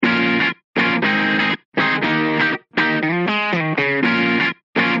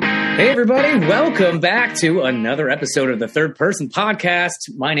Hey, everybody. Welcome back to another episode of the Third Person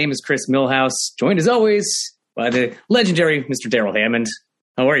Podcast. My name is Chris Millhouse, joined as always by the legendary Mr. Daryl Hammond.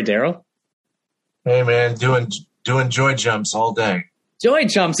 How are you, Daryl? Hey, man. Doing joy jumps all day. Joy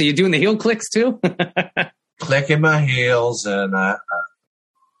jumps. Are you doing the heel clicks, too? Clicking my heels, and I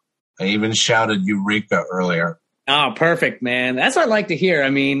even shouted Eureka earlier. Oh, perfect, man. That's what I like to hear. I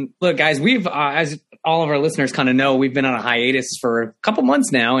mean, look, guys, we've, as all of our listeners kind of know, we've been on a hiatus for a couple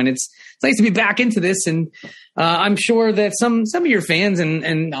months now, and it's nice to be back into this. And I'm sure that some of your fans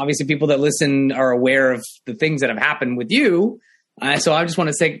and obviously people that listen are aware of the things that have happened with you. So I just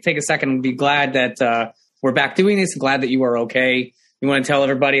want to take a second and be glad that we're back doing this. Glad that you are okay. You want to tell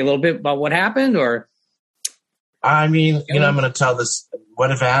everybody a little bit about what happened, or? I mean, I'm going to tell this.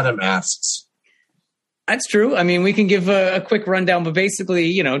 What if Adam asks? That's true. I mean, we can give a quick rundown, but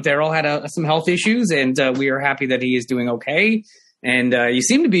basically, Daryl had some health issues, and we are happy that he is doing okay. And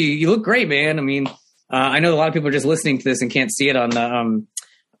you look great, man. I mean, I know a lot of people are just listening to this and can't see it on the, on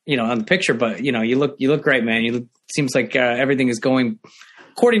the picture, but you look great, man. Seems like everything is going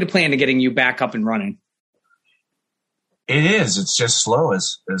according to plan to getting you back up and running. It is. It's just slow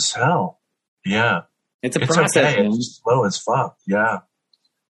as hell. Yeah. It's a process. Okay. It's slow as fuck. Yeah.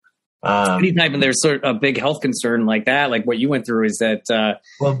 Anytime there's sort of a big health concern like that, like what you went through, is that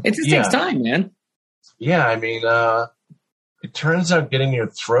it just takes time, man. Yeah, I mean, it turns out getting your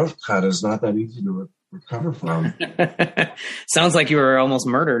throat cut is not that easy to recover from. Sounds like you were almost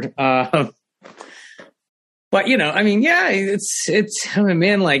murdered. But I mean, yeah,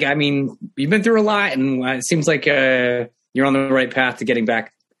 man. Like, I mean, you've been through a lot, and it seems like you're on the right path to getting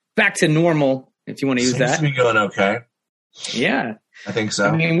back to normal, if you want to use that. Seems to be going okay. Yeah. I think so.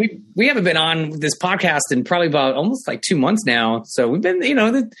 I mean, we haven't been on this podcast in probably about almost like 2 months now. So we've been, there's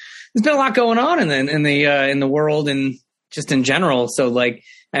been a lot going on in the world and just in general. So like,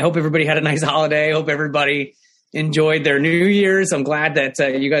 I hope everybody had a nice holiday. I hope everybody enjoyed their New Year's. I'm glad that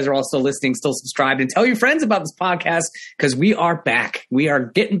you guys are all still listening, still subscribed, and tell your friends about this podcast, because we are back. We are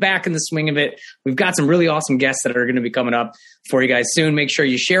getting back in the swing of it. We've got some really awesome guests that are going to be coming up for you guys soon. Make sure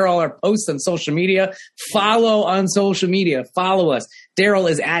you share all our posts on social media. Follow on social media. Follow us. Daryl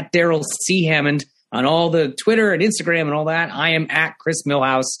is at Daryl C. Hammond on all the Twitter and Instagram and all that. I am at Chris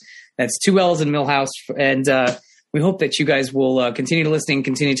Millhouse. That's 2 L's in Millhouse. And we hope that you guys will continue to listen,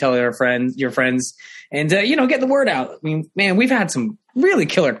 continue to tell your friends, and get the word out. I mean, man, we've had some really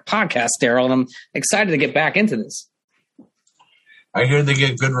killer podcasts, Daryl, and I'm excited to get back into this. I hear they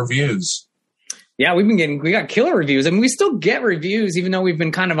get good reviews. Yeah, we got killer reviews. I mean, we still get reviews, even though we've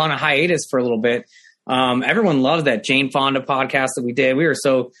been kind of on a hiatus for a little bit. Everyone loved that Jane Fonda podcast that we did. We were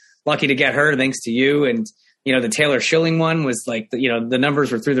so lucky to get her, thanks to you. And, the Taylor Schilling one was like, the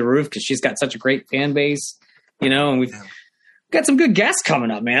numbers were through the roof because she's got such a great fan base, and we've got some good guests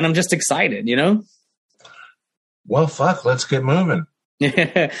coming up, man. I'm just excited, Well, fuck, let's get moving.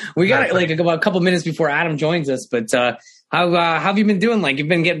 We got like about a couple minutes before Adam joins us, but how have you been doing? Like, you've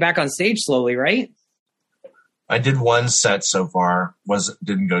been getting back on stage slowly, right? I did one set so far.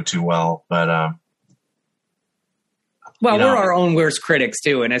 Didn't go too well, but well, we're our own worst critics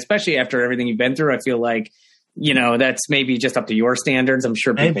too, and especially after everything you've been through, I feel like that's maybe just up to your standards. I'm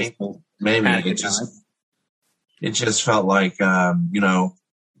sure people maybe it just felt like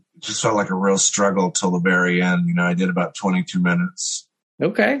just felt like a real struggle till the very end. I did about 22 minutes.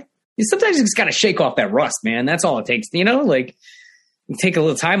 Okay. Sometimes you just got to shake off that rust, man. That's all it takes. Like, you take a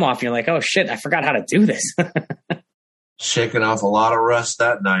little time off and you're like, oh shit, I forgot how to do this. Shaking off a lot of rust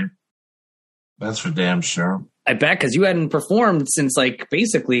that night. That's for damn sure. I bet, because you hadn't performed since like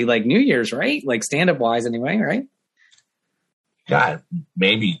basically like New Year's, right? Like stand-up wise anyway, right? God,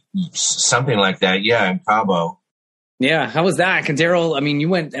 maybe something like that. Yeah, in Cabo. Yeah, how was that? Because Daryl, I mean, you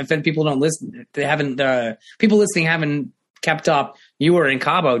went. If people don't listen, people listening haven't kept up. You were in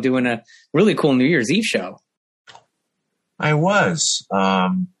Cabo doing a really cool New Year's Eve show. I was.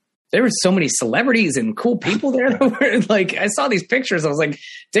 There were so many celebrities and cool people there. That were, like, I saw these pictures. I was like,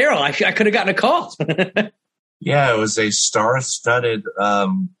 Daryl, I could have gotten a call. Yeah, it was a star-studded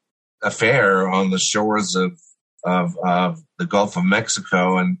affair on the shores of the Gulf of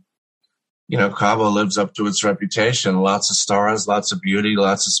Mexico, and Cabo lives up to its reputation. Lots of stars, lots of beauty,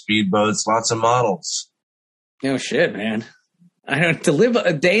 lots of speedboats, lots of models. No shit, man. To live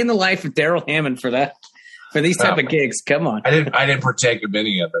a day in the life of Daryl Hammond for these type of gigs. Come on. I didn't partake of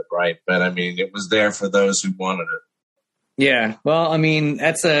any of it, right? But I mean, it was there for those who wanted it. Yeah. Well, I mean,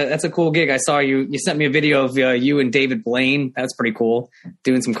 that's a cool gig. I saw you sent me a video of you and David Blaine. That's pretty cool.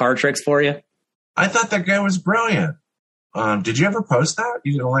 Doing some card tricks for you. I thought that guy was brilliant. Did you ever post that?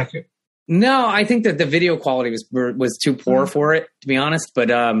 You didn't like it? No, I think that the video quality was too poor for it, to be honest. But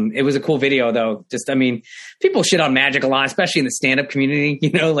it was a cool video, though. People shit on magic a lot, especially in the stand-up community.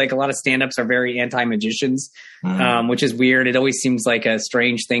 Like a lot of stand-ups are very anti-magicians, which is weird. It always seems like a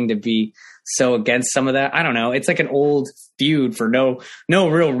strange thing to be so against some of that. I don't know. It's like an old feud for no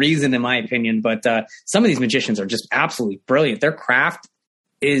real reason, in my opinion. But some of these magicians are just absolutely brilliant. Their craft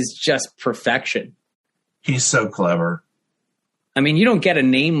is just perfection. He's so clever. I mean, you don't get a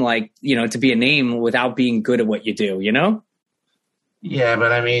name to be a name without being good at what you do, Yeah,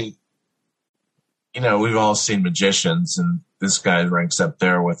 but I mean, we've all seen magicians, and this guy ranks up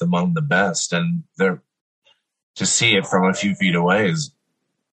there with among the best, and they're to see it from a few feet away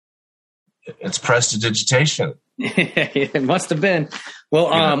it's prestidigitation. It must have been. Well,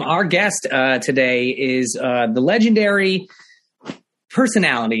 our guest today is the legendary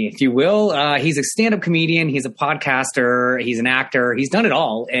personality, if you will. He's a stand-up comedian. He's a podcaster. He's an actor. He's done it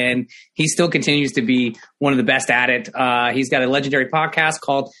all, and he still continues to be one of the best at it. He's got a legendary podcast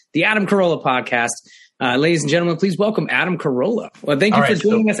called The Adam Carolla Podcast. Ladies and gentlemen, please welcome Adam Carolla. Well, thank you for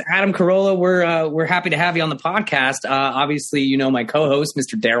joining us, Adam Carolla. We're happy to have you on the podcast. Obviously, my co-host,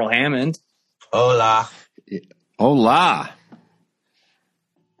 Mr. Daryl Hammond. Hola. Hola.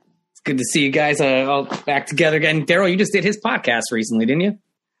 Good to see you guys all back together again. Daryl, you just did his podcast recently, didn't you?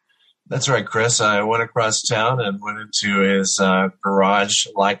 That's right, Chris. I went across town and went into his garage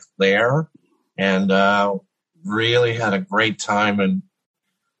like there, and really had a great time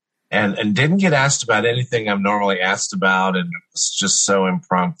and didn't get asked about anything I'm normally asked about, and it was just so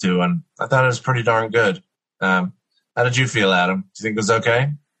impromptu, and I thought it was pretty darn good. How did you feel, Adam? Do you think it was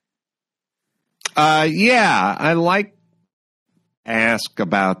okay? Yeah, I like ask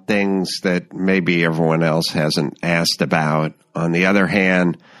about things that maybe everyone else hasn't asked about. On the other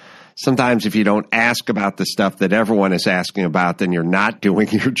hand, sometimes if you don't ask about the stuff that everyone is asking about, then you're not doing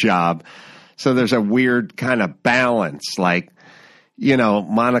your job. So there's a weird kind of balance. Like,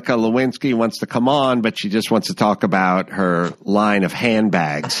 Monica Lewinsky wants to come on, but she just wants to talk about her line of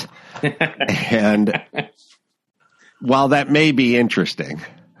handbags. And while that may be interesting,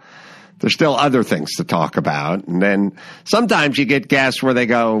 there's still other things to talk about. And then sometimes you get guests where they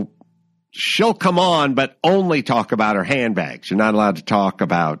go, she'll come on, but only talk about her handbags. You're not allowed to talk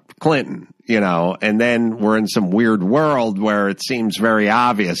about Clinton, and then we're in some weird world where it seems very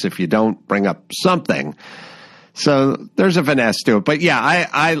obvious if you don't bring up something. So there's a finesse to it. But yeah,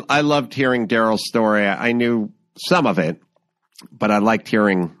 I loved hearing Daryl's story. I knew some of it, but I liked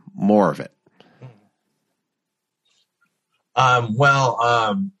hearing more of it.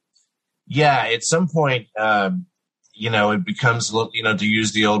 Yeah, at some point, it becomes, to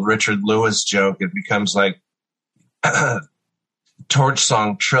use the old Richard Lewis joke, it becomes like Torch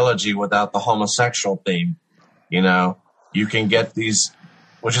Song Trilogy without the homosexual theme. You can get these,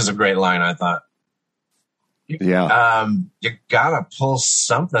 which is a great line, I thought. Yeah. You gotta pull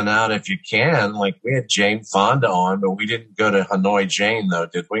something out if you can. Like, we had Jane Fonda on, but we didn't go to Hanoi Jane, though,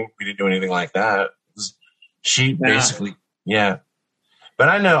 did we? We didn't do anything like that. Basically, yeah. But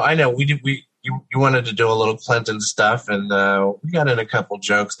I know. You wanted to do a little Clinton stuff, and we got in a couple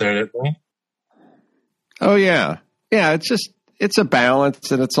jokes there, didn't we? Oh yeah, yeah. It's a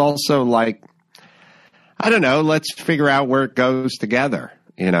balance, and it's also like, I don't know. Let's figure out where it goes together.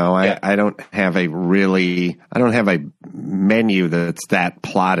 I don't have a menu that's that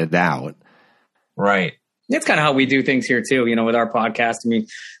plotted out. Right. That's kind of how we do things here too, with our podcast. I mean,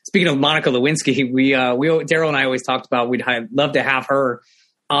 speaking of Monica Lewinsky, we Daryl and I always talked about we'd love to have her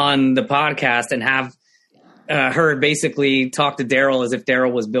on the podcast and have her basically talk to Daryl as if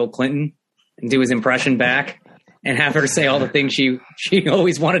Daryl was Bill Clinton and do his impression back and have her say all the things she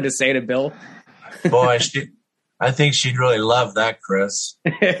always wanted to say to Bill. Boy, I think she'd really love that, Chris.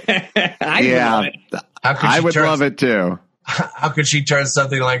 I would love it too. How could she turn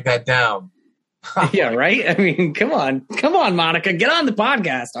something like that down? Yeah, right? I mean, come on, Monica, get on the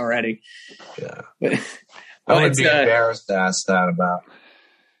podcast already. Yeah. I would be embarrassed to ask that about.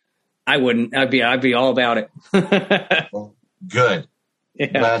 I wouldn't. I'd be all about it. Well, good.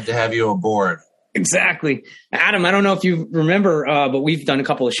 Yeah. Glad to have you aboard. Exactly. Adam, I don't know if you remember, but we've done a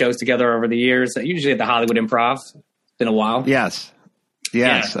couple of shows together over the years, usually at the Hollywood Improv. It's been a while. Yes,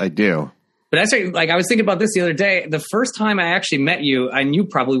 yeah. I do. But actually, I was thinking about this the other day. The first time I actually met you, and you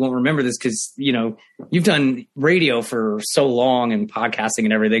probably won't remember this because, you've done radio for so long and podcasting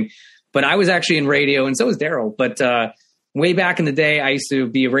and everything. But I was actually in radio, and so was Daryl. But way back in the day, I used to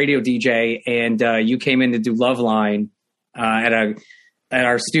be a radio DJ, and you came in to do Loveline at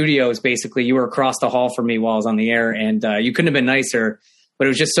our studios. Basically, you were across the hall from me while I was on the air, and you couldn't have been nicer. But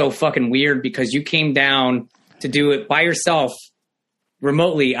it was just so fucking weird because you came down to do it by yourself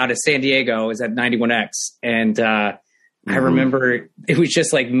remotely out of San Diego. I was at 91X. And I remember it was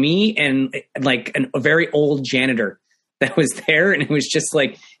just like me and like a very old janitor that was there. And it was just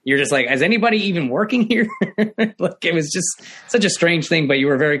like, you're just like, is anybody even working here? Like, it was just such a strange thing, but you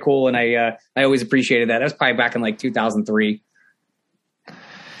were very cool. And I always appreciated that. That was probably back in like 2003.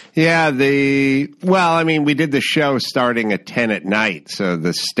 Yeah, we did the show starting at 10 at night, so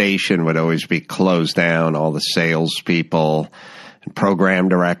the station would always be closed down. All the salespeople and program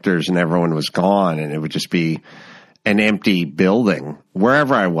directors and everyone was gone, and it would just be an empty building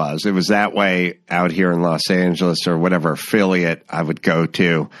wherever I was. It was that way out here in Los Angeles or whatever affiliate I would go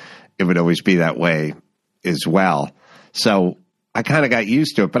to. It would always be that way as well. So I kind of got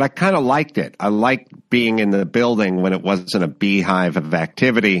used to it, but I kind of liked it. I liked being in the building when it wasn't a beehive of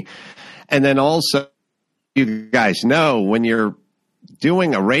activity. And then also, you guys know, when you're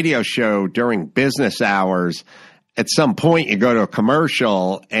doing a radio show during business hours, at some point you go to a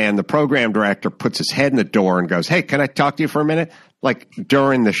commercial and the program director puts his head in the door and goes, "Hey, can I talk to you for a minute?" Like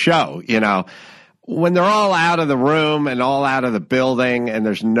during the show, when they're all out of the room and all out of the building and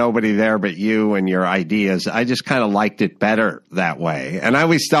there's nobody there but you and your ideas, I just kind of liked it better that way. And I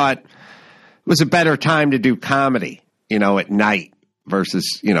always thought it was a better time to do comedy, at night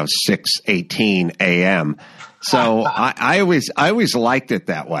versus, 6:18 a.m. So I always liked it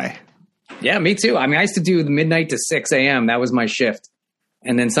that way. Yeah, me too. I mean, I used to do the midnight to 6 a.m. That was my shift.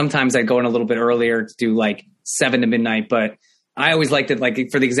 And then sometimes I'd go in a little bit earlier to do like 7 to midnight, but I always liked it, like,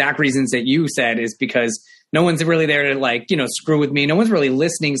 for the exact reasons that you said, is because no one's really there to, like, screw with me. No one's really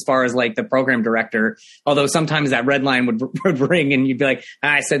listening as far as, like, the program director. Although sometimes that red line would ring and you'd be like,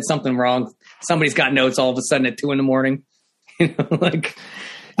 I said something wrong. Somebody's got notes all of a sudden at 2 a.m.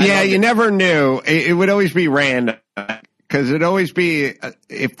 Yeah, you never knew. It would always be random because it'd always be,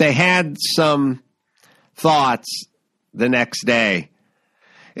 if they had some thoughts the next day,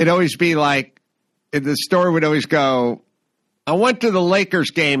 it'd always be like, the story would always go, "I went to the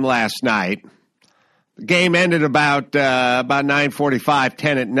Lakers game last night. The game ended about 9:45,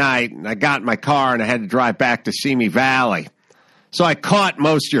 10 at night, and I got in my car and I had to drive back to Simi Valley. So I caught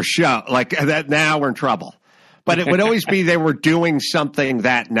most of your show. Like that, now we're in trouble." But it would always be they were doing something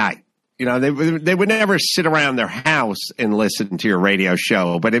that night. They would never sit around their house and listen to your radio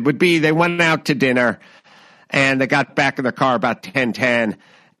show. But it would be they went out to dinner and they got back in their car about 10:10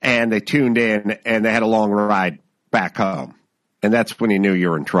 and they tuned in and they had a long ride back home. And that's when you knew you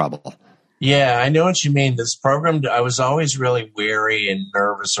were in trouble. Yeah, I know what you mean. This program, I was always really wary and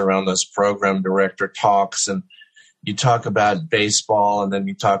nervous around those program director talks. And you talk about baseball and then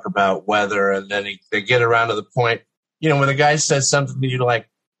you talk about weather. And then they get around to the point, when the guy says something to you like,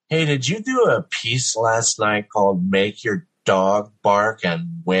 "Hey, did you do a piece last night called Make Your Dog Bark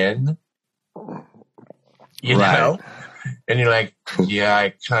and Win?" Right. And you're like, "Yeah,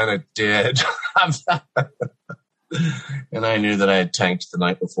 I kind of did." And I knew that I had tanked the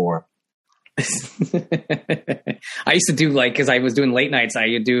night before. I used to do, like, because I was doing late nights, I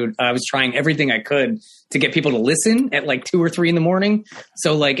was trying everything I could to get people to listen at like 2 or 3 in the morning.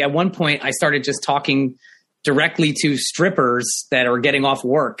 So like at one point I started just talking directly to strippers that are getting off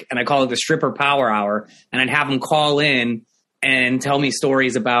work, and I call it the stripper power hour. And I'd have them call in and tell me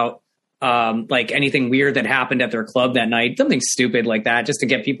stories about like anything weird that happened at their club that night, something stupid like that, just to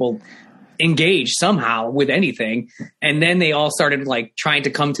get people engaged somehow with anything. And then they all started like trying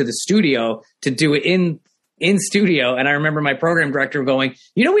to come to the studio to do it in studio. And I remember my program director going,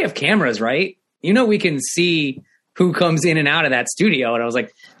 "We have cameras, right? We can see who comes in and out of that studio." And I was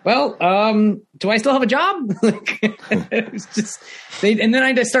like, "Well, do I still have a job?" It was just, and then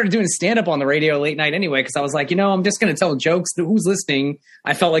I just started doing stand up on the radio late night anyway, because I was like, I'm just going to tell jokes. Who's listening?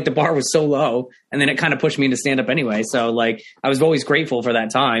 I felt like the bar was so low, and then it kind of pushed me into stand up anyway. So like, I was always grateful for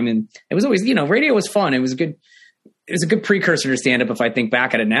that time, and it was always, radio was fun. It was a good precursor to stand up if I think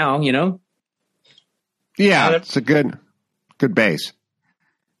back at it now. Yeah, it's a good base.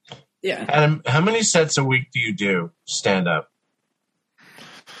 Yeah. Adam, how many sets a week do you do stand up?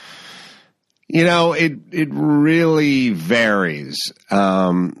 It really varies.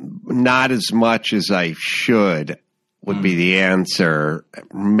 Not as much as I should would be the answer.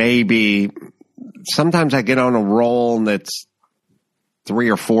 Maybe sometimes I get on a roll and it's 3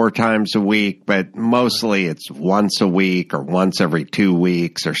 or 4 times a week, but mostly it's once a week or once every 2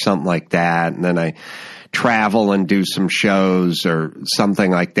 weeks or something like that. And then I travel and do some shows or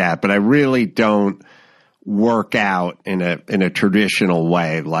something like that. But I really don't work out in a traditional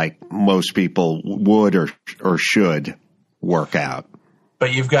way like most people would or should work out.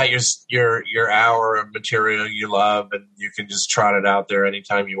 But you've got your hour of material you love, and you can just trot it out there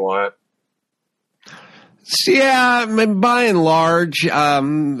anytime you want. Yeah, I mean, by and large,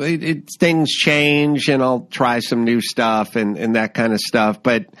 things change, and I'll try some new stuff and that kind of stuff.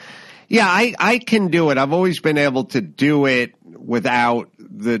 But yeah, I can do it. I've always been able to do it without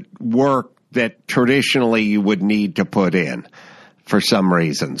the work that traditionally you would need to put in for some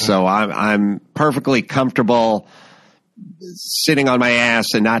reason. So I'm perfectly comfortable sitting on my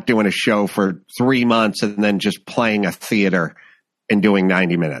ass and not doing a show for 3 months and then just playing a theater and doing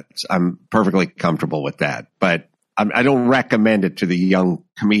 90 minutes. I'm perfectly comfortable with that, but I don't recommend it to the young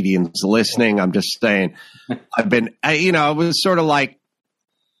comedians listening. I'm just saying it was sort of like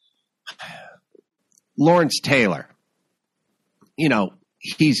Lawrence Taylor.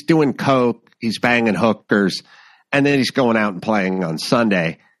 He's doing coke, he's banging hookers, and then he's going out and playing on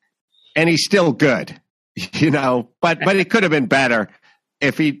Sunday, and he's still good, but it could have been better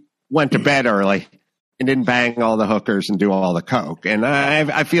if he went to bed early and didn't bang all the hookers and do all the coke. And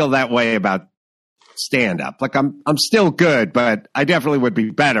I feel that way about stand-up. Like I'm still good, but I definitely would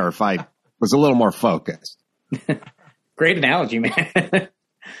be better if I was a little more focused. Great analogy, man.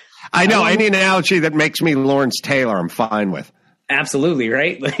 I know. Any analogy that makes me Lawrence Taylor, I'm fine with. Absolutely,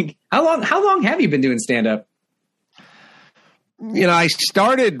 right? Like how long have you been doing stand-up? I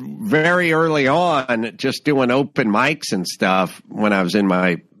started very early on just doing open mics and stuff when I was in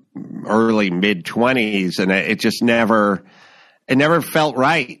my early mid-20s, and it just never felt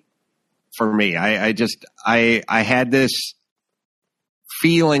right for me. I had this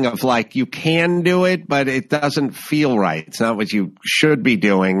feeling of like, you can do it, but it doesn't feel right. It's not what you should be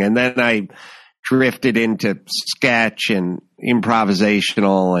doing. And then I drifted into sketch and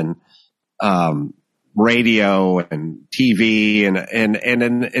improvisational and radio and TV, and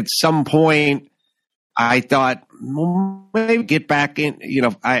then at some point I thought, well, maybe get back in,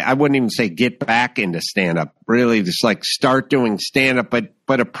 I wouldn't even say get back into stand-up, really just like start doing stand-up,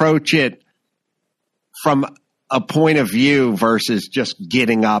 but approach it from a point of view versus just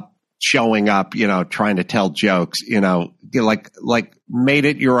getting up, showing up, trying to tell jokes, like made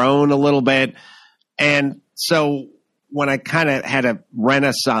it your own a little bit. And so when I kind of had a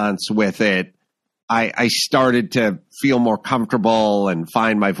renaissance with it, I started to feel more comfortable and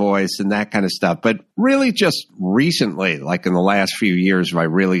find my voice and that kind of stuff. But really just recently, like in the last few years, I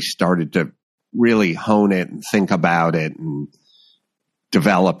really started to really hone it and think about it and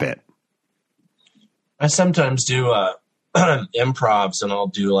develop it. I sometimes do improvs, and I'll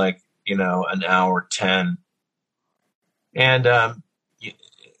do like, an hour 10. And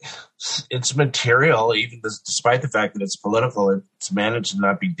it's material, even despite the fact that it's political, it's managed to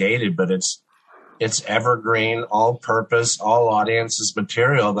not be dated, but it's evergreen, all-purpose, all audiences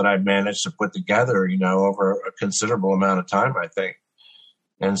material that I've managed to put together, over a considerable amount of time, I think.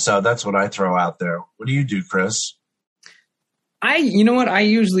 And so that's what I throw out there. What do you do, Chris? You know what?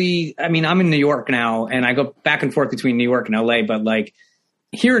 I'm in New York now, and I go back and forth between New York and LA, but like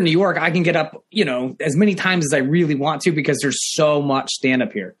here in New York, I can get up, as many times as I really want to, because there's so much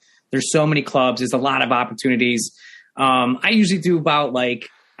stand-up here. There's so many clubs. There's a lot of opportunities. I usually do about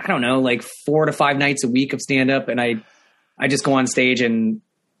 4 to 5 nights a week of stand-up, and I just go on stage and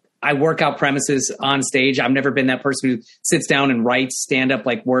I work out premises on stage. I've never been that person who sits down and writes stand-up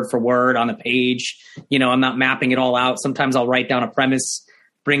like word for word on a page. I'm not mapping it all out. Sometimes I'll write down a premise,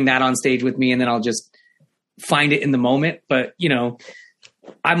 bring that on stage with me, and then I'll just find it in the moment. But,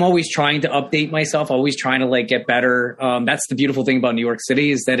 I'm always trying to update myself, always trying to get better. That's the beautiful thing about New York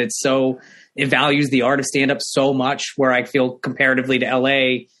City, is that it values the art of stand-up so much, where I feel comparatively to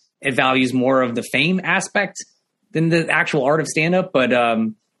LA, it values more of the fame aspect than the actual art of stand-up. But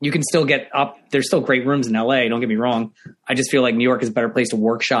you can still get up. There's still great rooms in LA. Don't get me wrong. I just feel like New York is a better place to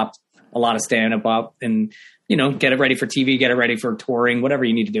workshop a lot of stand-up up and, get it ready for TV, get it ready for touring, whatever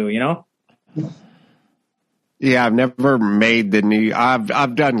you need to do, Yeah, I've never made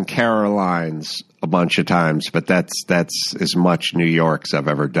I've done Caroline's a bunch of times, but that's as much New York as I've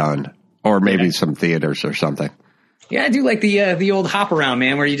ever done, or maybe some theaters or something. Yeah, I do like the old hop around,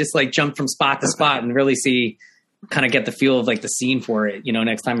 man, where you just jump from spot to spot and really kind of get the feel of the scene for it,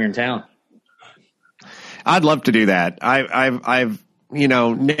 next time you're in town. I'd love to do that. I've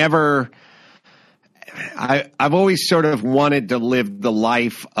never. I've always sort of wanted to live the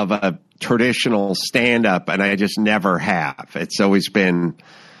life of a traditional stand-up, and I just never have. It's always been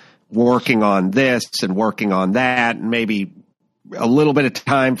working on this and working on that, and maybe a little bit of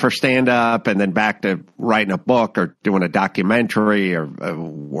time for stand-up, and then back to writing a book or doing a documentary or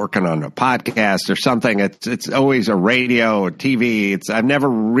working on a podcast or something. It's always a radio or TV. I've never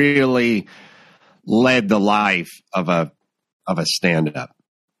really led the life of a stand-up.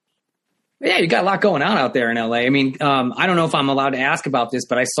 Yeah, you got a lot going on out there in LA. I mean, I don't know if I'm allowed to ask about this,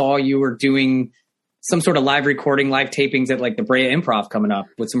 but I saw you were doing some sort of live recording, live tapings at like the Brea Improv coming up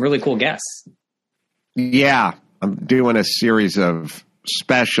with some really cool guests. Yeah, I'm doing a series of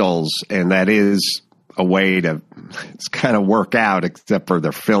specials, and that is a way to it's kind of work out, except for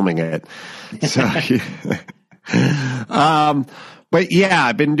they're filming it. So, but yeah,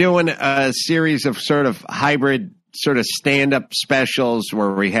 I've been doing a series of sort of hybrid sort of stand-up specials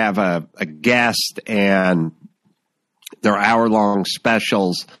where we have a guest, and they're hour-long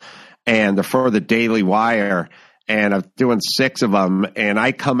specials, and they're for the Daily Wire, and I'm doing 6 of them, and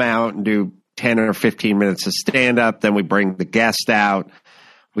I come out and do 10 or 15 minutes of stand-up, then we bring the guest out.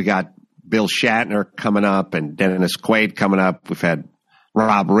 We got Bill Shatner coming up and Dennis Quaid coming up. We've had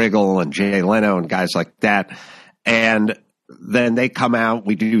Rob Riggle and Jay Leno and guys like that. And then they come out,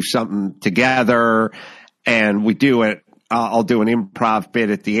 we do something together, and we do it. I'll do an improv bit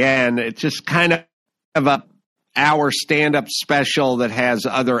at the end. It's just kind of a hour stand-up special that has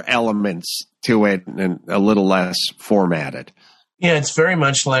other elements to it and a little less formatted. Yeah, it's very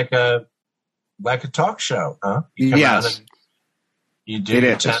much like a talk show, huh? Yes. You do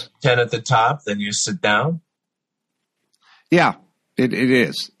 10 at the top, then you sit down. Yeah, it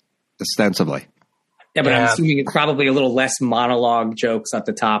is, ostensibly. Yeah, but I'm assuming it's probably a little less monologue jokes at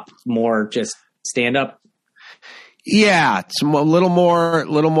the top, more just stand-up. Yeah, it's a little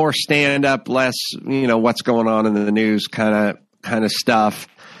more stand-up, less, what's going on in the news kind of stuff.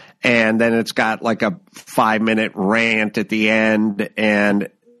 And then it's got like a 5-minute rant at the end, and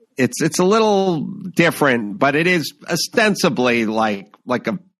it's a little different, but it is ostensibly like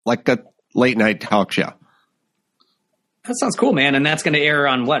a late night talk show. That sounds cool, man. And that's going to air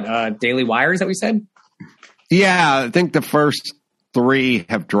on what? Daily Wire, is that what we said? Yeah, I think the first 3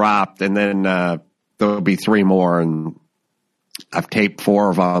 have dropped, and then there'll be 3 more, and I've taped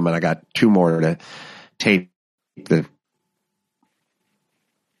 4 of them, and I got 2 more to tape.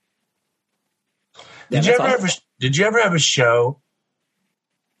 Did you ever have a show,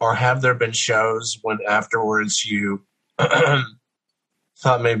 or have there been shows when afterwards you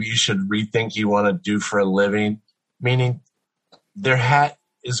thought maybe you should rethink you want to do for a living? Meaning,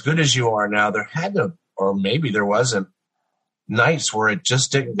 as good as you are now, there had to, or maybe there wasn't, nights where it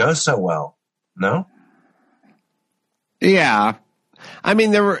just didn't go so well. No? Yeah. I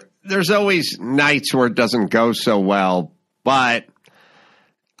mean, there's always nights where it doesn't go so well, but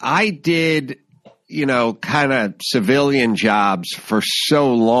I did, kind of civilian jobs for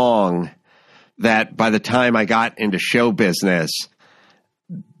so long that by the time I got into show business,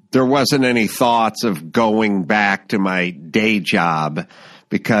 there wasn't any thoughts of going back to my day job,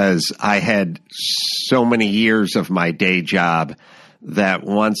 because I had so many years of my day job that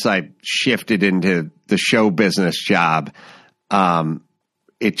once I shifted into the show business job, that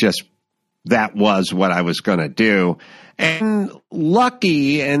was what I was going to do. And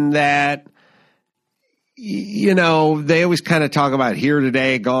lucky in that, they always kind of talk about here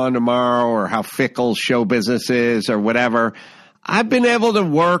today, gone tomorrow, or how fickle show business is or whatever. I've been able to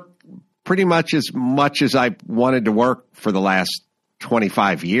work pretty much as I wanted to work for the last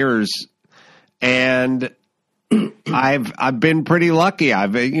 25 years. And I've been pretty lucky.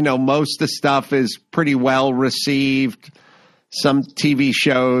 Most of the stuff is pretty well received. Some TV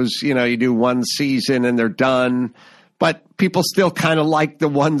shows, you do 1 season and they're done, but people still kind of like the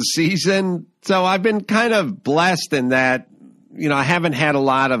 1 season. So I've been kind of blessed in that, I haven't had a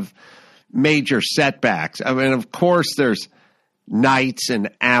lot of major setbacks. I mean, of course, there's nights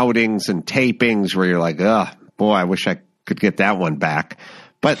and outings and tapings where you're like, oh, boy, I wish I could get that one back.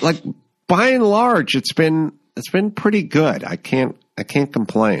 But like by and large, it's been pretty good. I can't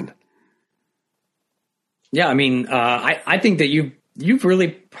complain. Yeah, I mean, I think that you've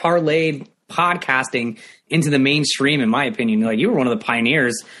really parlayed podcasting into the mainstream, in my opinion. Like, you were one of the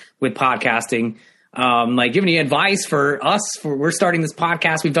pioneers with podcasting. Like, giving you advice for us. We're starting this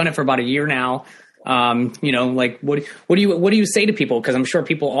podcast. We've done it for about a year now. Like, what do you say to people? Because I'm sure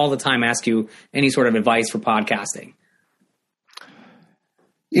people all the time ask you any sort of advice for podcasting.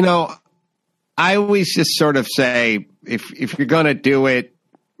 I always just sort of say, if you're going to do it,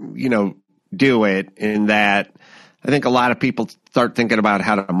 do it. In that, I think a lot of people start thinking about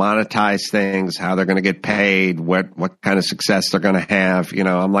how to monetize things, how they're going to get paid, what kind of success they're going to have.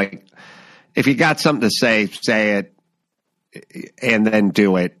 I'm like, if you got something to say it, and then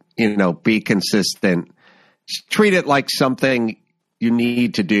do it. Be consistent. Treat it like something you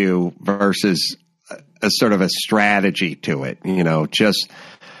need to do versus a sort of a strategy to it. Just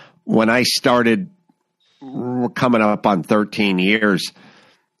when I started coming up on 13 years,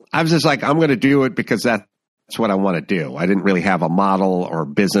 I was just like, I'm going to do it because that's what I want to do. I didn't really have a model or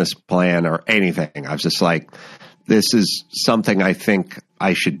business plan or anything. I was just like, this is something I think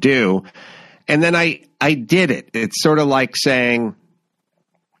I should do. And then I did it. It's sort of like saying,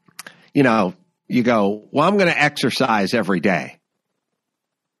 you know, you go, well, I'm going to exercise every day.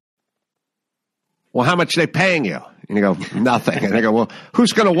 Well, how much are they paying you? And you go, nothing. And I go, well,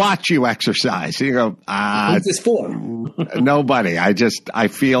 who's going to watch you exercise? And you go, what's this for? Nobody. I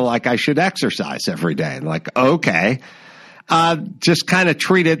feel like I should exercise every day. And like, okay. Just kind of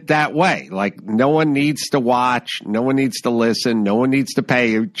treat it that way. Like no one needs to watch. No one needs to listen. No one needs to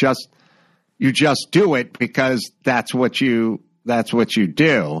pay you. You just do it because that's what you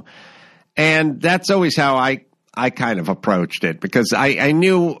do. And that's always how I kind of approached it, because I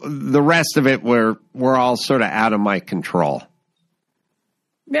knew the rest of it were all sort of out of my control.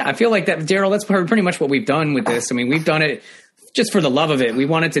 Yeah, I feel like that, Daryl, that's pretty much what we've done with this. I mean, we've done it just for the love of it. We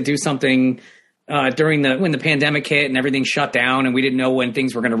wanted to do something when the pandemic hit and everything shut down and we didn't know when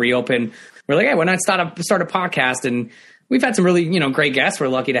things were going to reopen. We're like, hey, why not start a podcast? And we've had some really, great guests. We're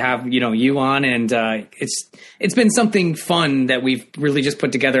lucky to have, you on, and it's been something fun that we've really just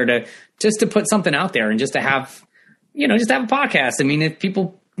put together to put something out there and just to have, just to have a podcast. I mean, if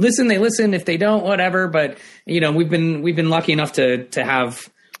people listen, they listen. If they don't, whatever. But, we've been lucky enough to have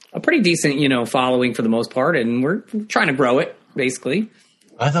a pretty decent, following for the most part, and we're trying to grow it, basically.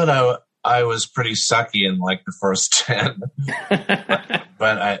 I thought I was pretty sucky in like the first 10,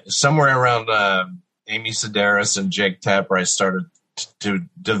 but somewhere around Amy Sedaris and Jake Tapper, I started to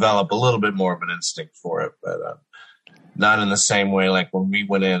develop a little bit more of an instinct for it, but not in the same way. Like when we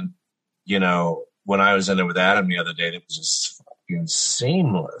went in, when I was in it with Adam the other day, it was just fucking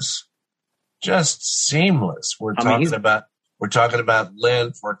seamless, just seamless. We're talking about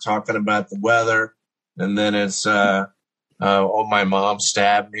lymph, we're talking about the weather, and then it's my mom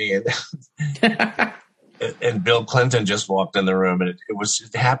stabbed me, and and Bill Clinton just walked in the room, and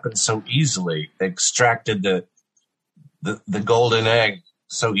it happened so easily. They extracted the golden egg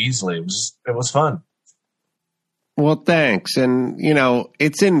so easily. It was fun. Well, thanks. And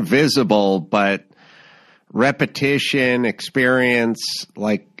it's invisible, but repetition, experience,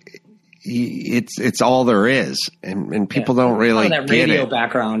 like it's all there is, and people don't really that get radio it.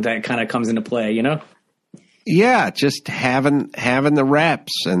 Background that kind of comes into play, Yeah, just having the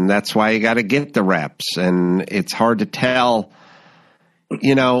reps, and that's why you got to get the reps. And it's hard to tell,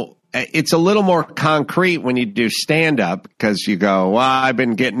 it's a little more concrete when you do stand up, because you go, well, I've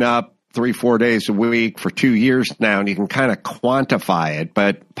been getting up 3-4 days a week for 2 years now, and you can kind of quantify it.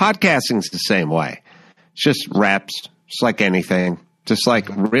 But podcasting's the same way. It's just reps. It's like anything, just like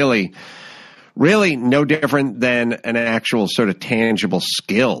really no different than an actual sort of tangible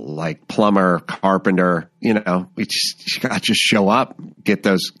skill, like plumber, carpenter. You got to just show up, get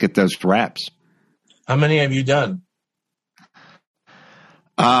those reps. How many have you done?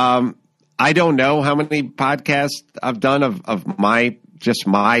 I don't know how many podcasts I've done of my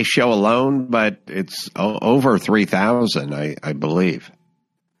show alone, but it's over 3,000, I believe.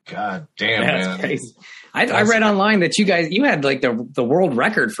 God damn, That's man. crazy. I read online that you had like the world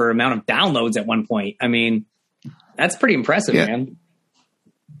record for amount of downloads at one point. I mean, that's pretty impressive, man.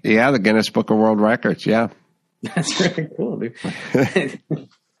 Yeah, the Guinness Book of World Records. Yeah, that's really cool, dude.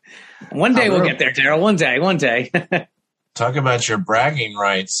 One day we'll get there, Daryl. One day. Talk about your bragging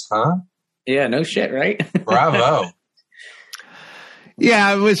rights, huh? Yeah, no shit, right? Bravo.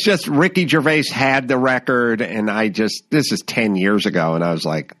 Yeah, it was just Ricky Gervais had the record, and this is 10 years ago, and I was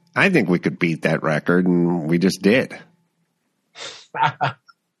like, I think we could beat that record, and we just did. I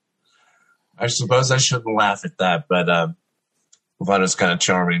suppose I shouldn't laugh at that, but I thought it was kind of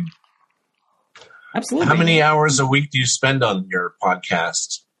charming. Absolutely. How many hours a week do you spend on your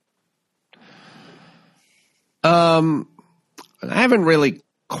podcast? I haven't really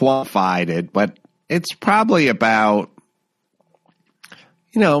quantified it, but it's probably about,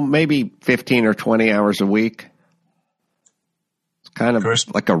 maybe 15 or 20 hours a week. It's kind of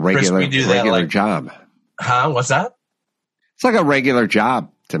like a regular job. Huh? What's that? It's like a regular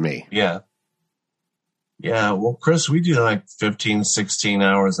job to me. Yeah. Yeah. Well, Chris, we do like 15, 16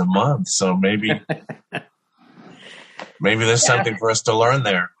 hours a month. So maybe there's something for us to learn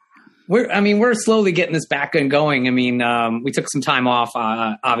there. We're slowly getting this back and going. I mean, we took some time off.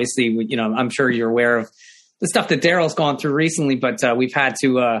 Obviously, I'm sure you're aware of the stuff that Daryl's gone through recently, but we've had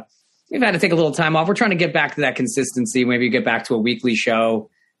to take a little time off. We're trying to get back to that consistency. Maybe get back to a weekly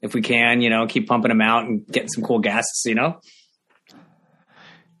show if we can. Keep pumping them out and getting some cool guests.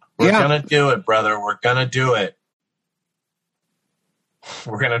 We're gonna do it, brother. We're gonna do it.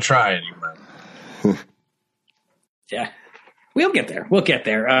 We're gonna try anyway. Yeah. We'll get there. Look,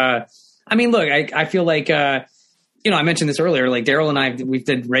 I feel like, I mentioned this earlier, like Daryl and I, we've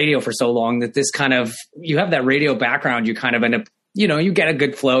did radio for so long that this kind of, you have that radio background, you kind of end up, you get a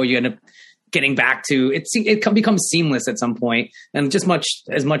good flow, you end up getting back to it. It becomes seamless at some point, and just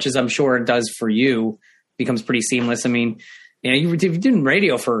as much as I'm sure it does for you, becomes pretty seamless. I mean, you know, you've been doing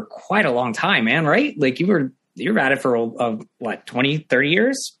radio for quite a long time, man, right? Like you were at it for what, 20, 30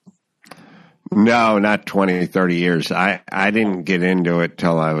 years? No, not 20, 30 years. I didn't get into it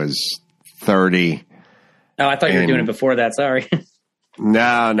till I was 30. Oh, I thought you were doing it before that. Sorry.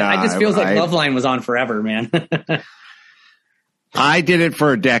 No. It just feels like Loveline was on forever, man. I did it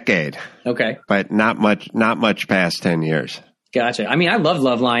for a decade. Okay. But not much past 10 years. Gotcha. I mean, I love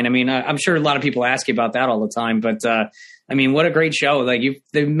Loveline. I mean, I'm sure a lot of people ask you about that all the time, but I mean, what a great show. Like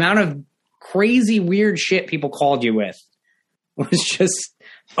the amount of crazy, weird shit people called you with was just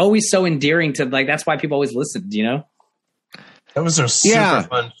always so endearing to, like, that's why people always listened, you know? That was a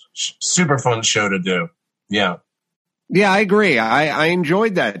super fun show to do. Yeah. Yeah, I agree. I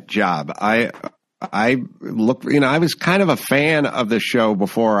enjoyed that job. I was kind of a fan of the show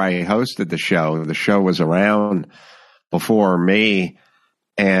before I hosted the show. The show was around before me,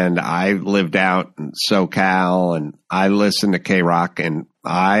 and I lived out in SoCal, and I listened to K-Rock, and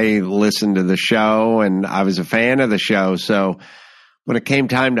I listened to the show, and I was a fan of the show. So when it came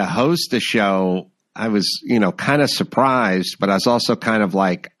time to host the show, I was, kind of surprised, but I was also kind of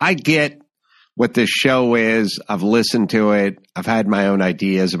like, I get what this show is. I've listened to it. I've had my own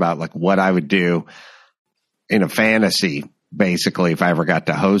ideas about like what I would do in a fantasy, basically, if I ever got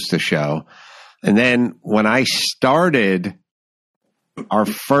to host the show. And then when I started our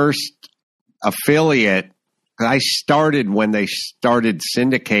first affiliate, I started when they started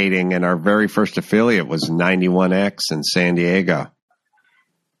syndicating, and our very first affiliate was 91X in San Diego.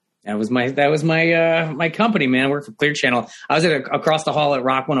 That was my company, man. I worked for Clear Channel. I was across the hall at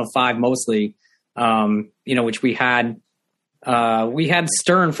Rock 105 mostly, which we had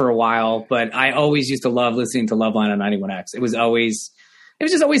Stern for a while, but I always used to love listening to Loveline on 91X. It was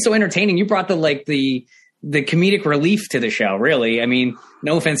just always so entertaining. You brought the comedic relief to the show, really. I mean,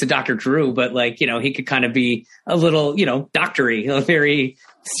 no offense to Dr. Drew, but he could kind of be a little, doctory, a very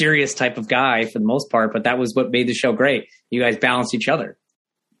serious type of guy for the most part, but that was what made the show great. You guys balanced each other.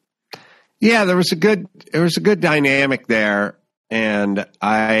 Yeah, there was a good dynamic there. And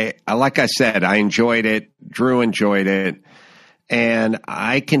I like I said, I enjoyed it. Drew enjoyed it. And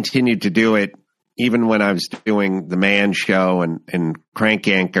I continued to do it even when I was doing the Man Show and Crank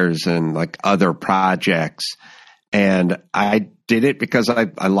Yankers and like other projects. And I did it because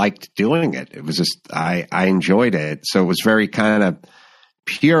I liked doing it. It was just, I enjoyed it. So it was very kind of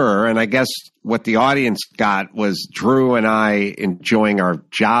pure. And I guess what the audience got was Drew and I enjoying our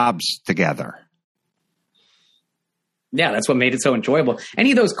jobs together. Yeah, that's what made it so enjoyable.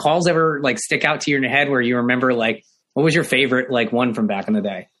 Any of those calls ever like stick out to your head where you remember like, what was your favorite like one from back in the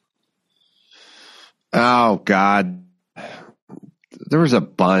day? Oh God, there was a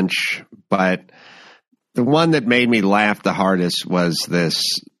bunch, but the one that made me laugh the hardest was this.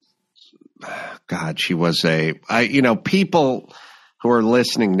 God, she was people who are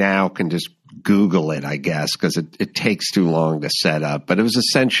listening now can just Google it, I guess, because it takes too long to set up. But it was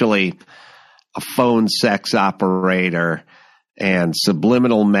essentially a phone sex operator and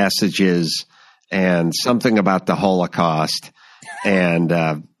subliminal messages and something about the Holocaust. And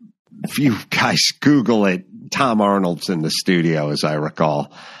if you guys Google it, Tom Arnold's in the studio, as I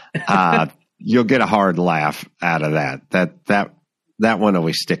recall. You'll get a hard laugh out of that. That one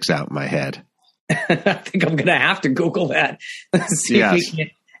always sticks out in my head. I think I'm going to have to Google that. See if we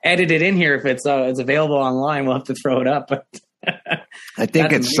can edit it in here. If it's available online, we'll have to throw it up. But I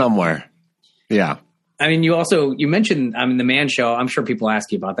think it's somewhere. Yeah. I mean, you mentioned, the Man Show. I'm sure people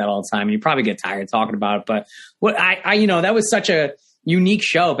ask you about that all the time. And you probably get tired talking about it. But what that was such a unique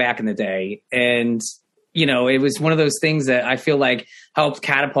show back in the day. And, it was one of those things that I feel like helped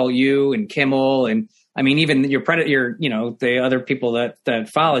catapult you and Kimmel. And I mean, even the other people that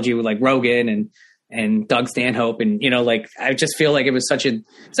followed you, like Rogan and Doug Stanhope. And, I just feel like it was such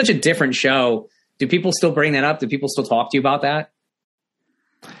a different show. Do people still bring that up? Do people still talk to you about that?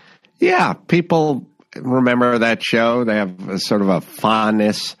 Yeah, people remember that show. They have a sort of a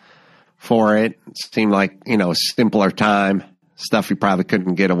fondness for it. It seemed like, a simpler time, stuff you probably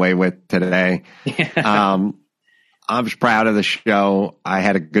couldn't get away with today. Yeah. I was proud of the show. I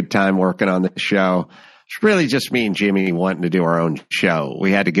had a good time working on the show. It's really just me and Jimmy wanting to do our own show.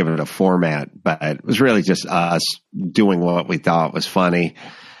 We had to give it a format, but it was really just us doing what we thought was funny.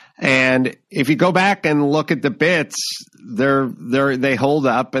 And if you go back and look at the bits, they hold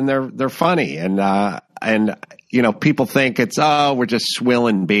up and they're funny. And people think it's, we're just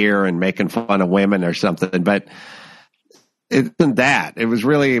swilling beer and making fun of women or something, but it isn't that. It was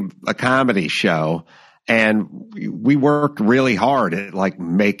really a comedy show. And we worked really hard at like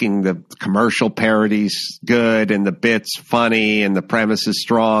making the commercial parodies good and the bits funny and the premises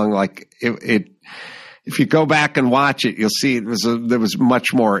strong. Like if you go back and watch it, you'll see there was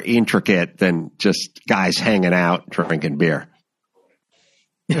much more intricate than just guys hanging out drinking beer.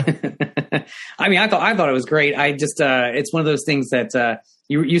 I mean, I thought it was great. I just, it's one of those things that,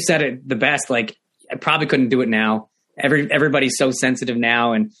 you said it the best. Like, I probably couldn't do it now. Everybody's so sensitive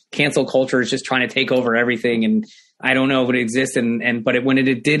now, and cancel culture is just trying to take over everything. And I don't know if it exists. But when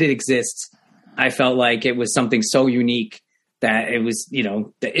it did exist, I felt like it was something so unique that it was,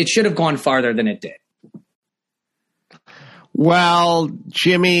 it should have gone farther than it did. Well,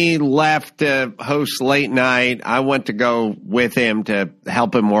 Jimmy left to host Late Night. I went to go with him to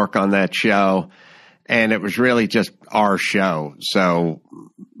help him work on that show. And it was really just our show. So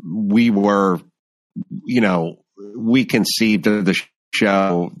we were, we conceived of the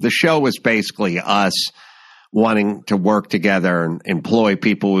show. The show was basically us wanting to work together and employ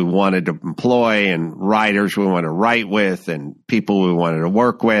people we wanted to employ and writers we wanted to write with and people we wanted to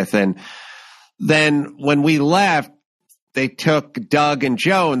work with. And then when we left, they took Doug and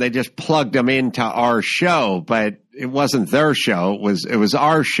Joe and they just plugged them into our show, but it wasn't their show. It was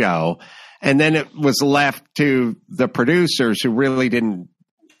our show. And then it was left to the producers who really didn't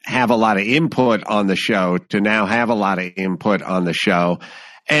have a lot of input on the show to now have a lot of input on the show.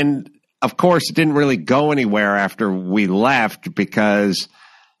 And of course, it didn't really go anywhere after we left because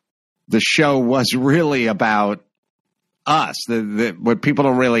the show was really about us. What people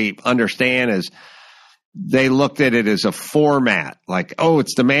don't really understand is they looked at it as a format, like, oh,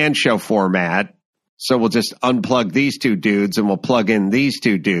 it's the Man Show format, so we'll just unplug these two dudes and we'll plug in these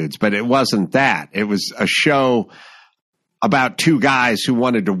two dudes. But it wasn't that. It was a show about two guys who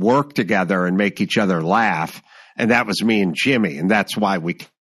wanted to work together and make each other laugh, and that was me and Jimmy, and that's why we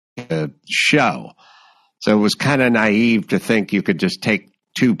did the show. So it was kind of naive to think you could just take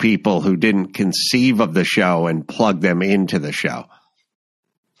two people who didn't conceive of the show and plug them into the show.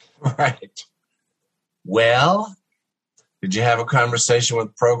 Right. Well, did you have a conversation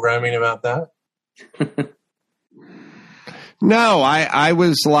with programming about that? No, I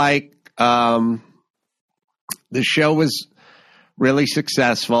was like, the show was really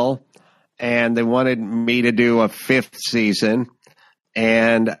successful and they wanted me to do a 5th season.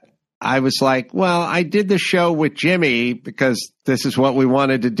 And I was like, well, I did the show with Jimmy because this is what we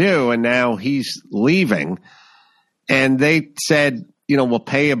wanted to do. And now he's leaving. And they said, we'll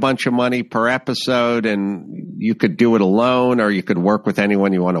pay a bunch of money per episode and you could do it alone or you could work with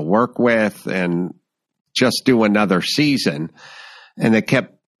anyone you want to work with and just do another season. And they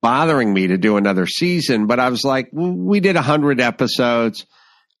kept bothering me to do another season. But I was like, we did 100 episodes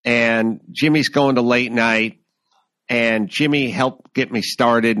and Jimmy's going to Late Night and Jimmy helped get me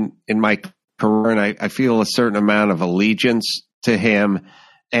started in my career. And I feel a certain amount of allegiance to him.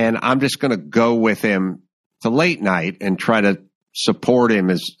 And I'm just going to go with him to Late Night and try to support him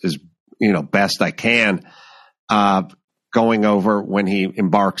as best I can, going over when he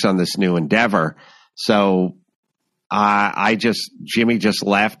embarks on this new endeavor. So Jimmy just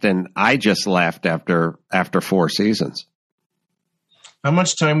left and I just left after 4 seasons. How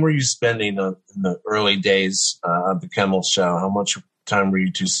much time were you spending in the early days of the Kimmel Show? How much time were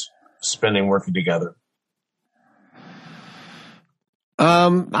you two spending working together?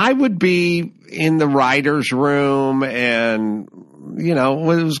 I would be in the writer's room and, it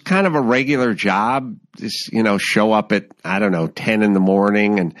was kind of a regular job. Just, show up at, 10 in the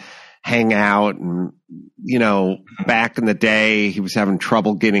morning and hang out. And, back in the day, he was having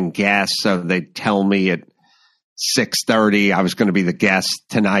trouble getting guests. So they'd tell me at 6:30, I was going to be the guest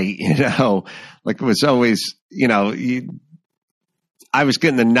tonight, like it was always, I was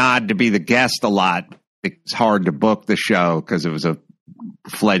getting the nod to be the guest a lot. It's hard to book the show because it was a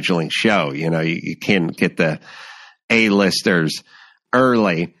fledgling show. You can't get the A-listers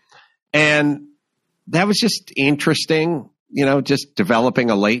early. And that was just interesting, just developing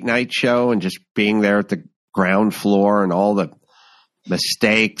a late night show and just being there at the ground floor and all the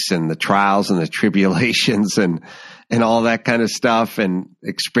mistakes and the trials and the tribulations and all that kind of stuff and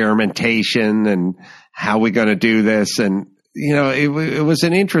experimentation and how we going to do this. And, it was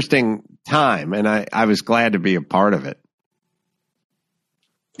an interesting time and I was glad to be a part of it.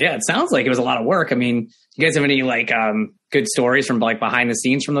 Yeah, it sounds like it was a lot of work. I mean, you guys have any good stories from behind the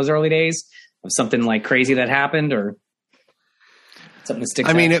scenes from those early days of something like crazy that happened or something that sticks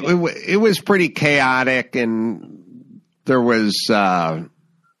out? I mean, it was pretty chaotic and there was, at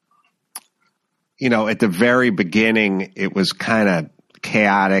the very beginning, it was kind of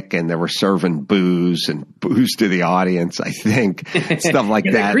chaotic and they were serving booze to the audience, I think, stuff like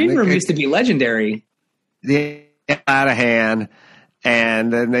that. The green room used to be legendary. out of hand,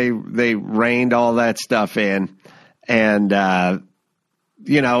 and then they reined all that stuff in, and at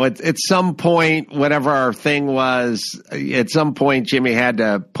some point, whatever our thing was, at some point Jimmy had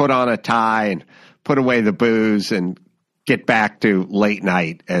to put on a tie and put away the booze and get back to late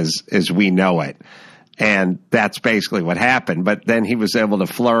night as we know it. And that's basically what happened. But then he was able to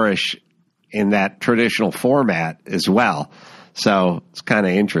flourish in that traditional format as well. So it's kind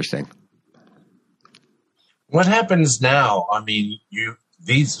of interesting. What happens now? I mean,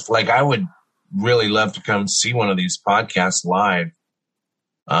 I would really love to come see one of these podcasts live.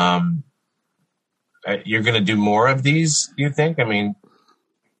 You're going to do more of these, do you think? I mean,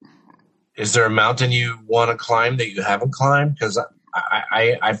 is there a mountain you want to climb that you haven't climbed? Because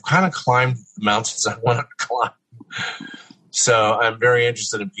I've kind of climbed the mountains I want to climb. So I'm very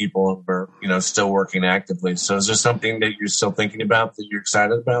interested in people who are, still working actively. So is there something that you're still thinking about, that you're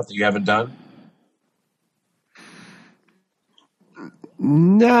excited about, that you haven't done?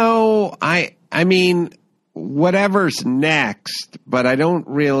 No, I mean, whatever's next, but I don't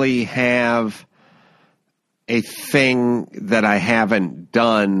really have a thing that I haven't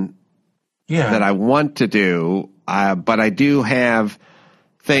done that I want to do. But I do have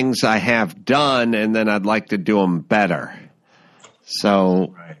things I have done, and then I'd like to do them better.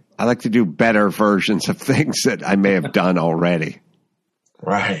 So I like to do better versions of things that I may have done already.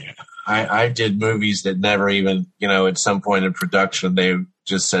 Right. I did movies that never even, at some point in production, they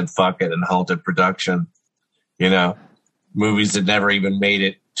just said, fuck it, and halted production. Movies that never even made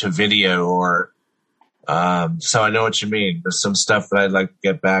it to video or, so I know what you mean. There's some stuff that I'd like to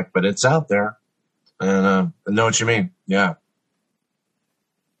get back, but it's out there. And I know what you mean. Yeah.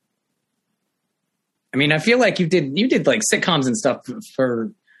 I mean, I feel like you did like sitcoms and stuff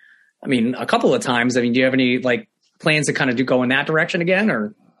for, a couple of times. I mean, do you have any like plans to kind of go in that direction again,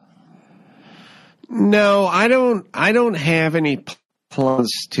 or? No, I don't have any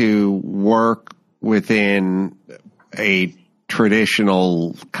plans to work within a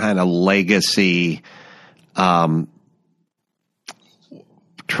traditional kind of legacy,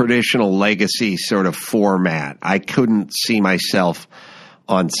 sort of format. I couldn't see myself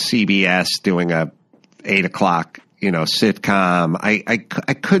on CBS doing a 8:00, sitcom.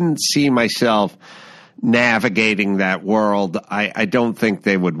 I couldn't see myself navigating that world. I don't think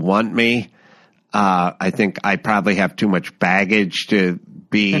they would want me. I think I probably have too much baggage to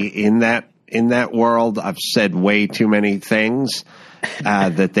be in that world. I've said way too many things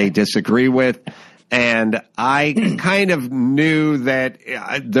that they disagree with. And I kind of knew that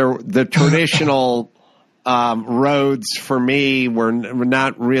the traditional roads for me were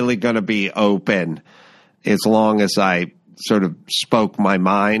not really going to be open as long as I sort of spoke my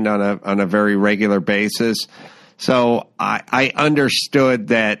mind on a very regular basis. So I understood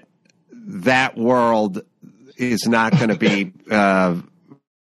that world is not going to be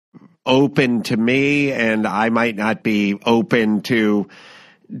open to me, and I might not be open to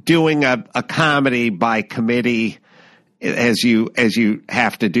doing a comedy by committee as you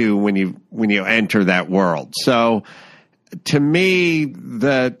have to do when you enter that world. So to me,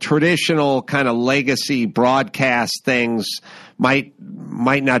 the traditional kind of legacy broadcast things might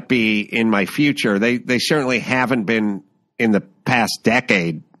not be in my future. They certainly haven't been in the past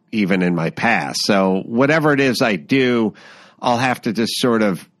decade, even in my past. So whatever it is I do, I'll have to just sort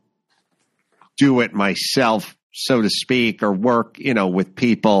of do it myself, so to speak, or work, with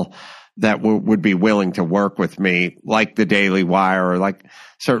people that would be willing to work with me, like the Daily Wire or like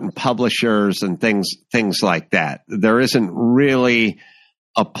certain publishers and things like that. There isn't really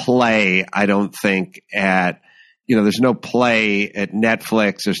a play, I don't think, at, there's no play at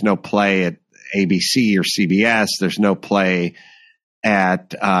Netflix. There's no play at ABC or CBS. There's no play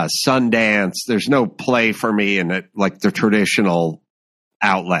at Sundance. There's no play for me in like the traditional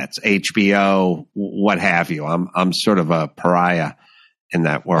outlets, HBO, what have you. I'm sort of a pariah in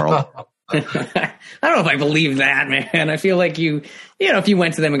that world. I don't know if I believe that, man. I feel like if you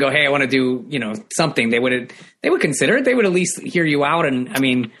went to them and go, hey, I want to do, something, they would consider it. They would at least hear you out.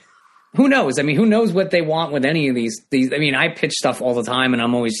 And who knows? Who knows what they want with any of these, I pitch stuff all the time, and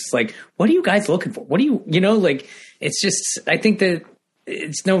I'm always just like, what are you guys looking for? What do you, it's just, I think that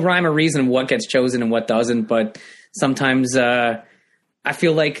it's no rhyme or reason what gets chosen and what doesn't. But sometimes, I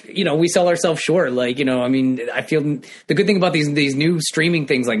feel like, we sell ourselves short. I feel the good thing about these new streaming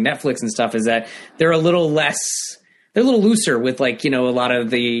things like Netflix and stuff is that they're a little looser with a lot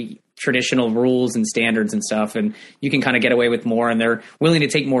of the traditional rules and standards and stuff. And you can kind of get away with more, and they're willing to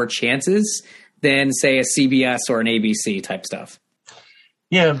take more chances than say a CBS or an ABC type stuff.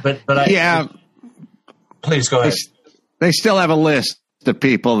 Yeah. But please go ahead. They still have a list of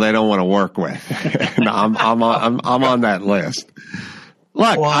people they don't want to work with. And I'm on that list.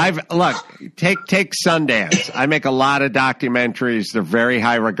 Look, take Sundance. I make a lot of documentaries. They're very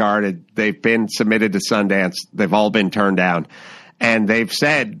high regarded. They've been submitted to Sundance. They've all been turned down. And they've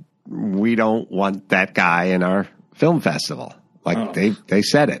said, we don't want that guy in our film festival. They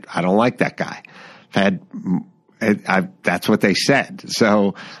said it. I don't like that guy. That's what they said.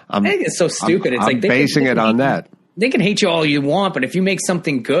 So I think it's so stupid. I'm basing it on that. They can hate you all you want, but if you make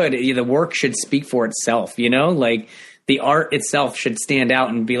something good, the work should speak for itself. Like the art itself should stand out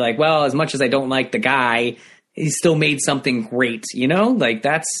and be like, well, as much as I don't like the guy, he still made something great. Like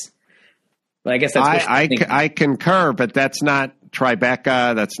that's. I guess that's. I concur, but that's not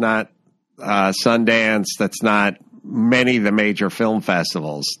Tribeca. That's not Sundance. That's not many of the major film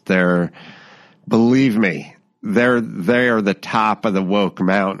festivals. Believe me, they're the top of the woke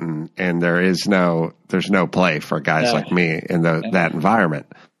mountain, and there's no play for guys like me in that environment.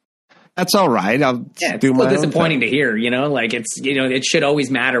 That's all right. I'll do my own disappointing thing. to hear, like it's, it should always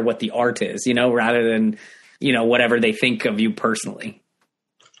matter what the art is, rather than, whatever they think of you personally.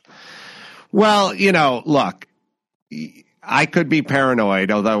 Well, look, I could be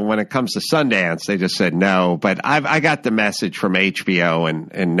paranoid, although when it comes to Sundance, they just said no. But I got the message from HBO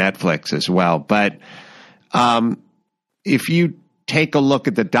and Netflix as well. But if you take a look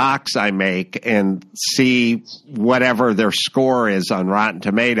at the docs I make and see whatever their score is on Rotten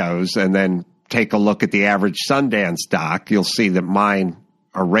Tomatoes, and then take a look at the average Sundance doc, you'll see that mine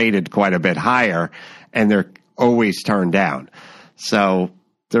are rated quite a bit higher, and they're always turned down. So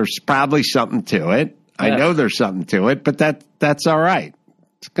there's probably something to it. I know there's something to it, but that's all right.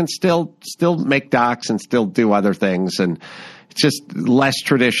 It can still make docs and still do other things, and it's just less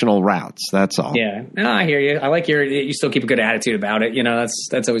traditional routes. That's all. Yeah, no, I hear you. I like you still keep a good attitude about it.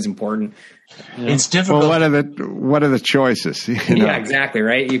 That's always important. It's difficult. Well, what are the choices? Yeah, exactly.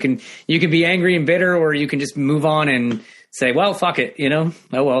 Right. You can be angry and bitter, or you can just move on and say, well, fuck it. Oh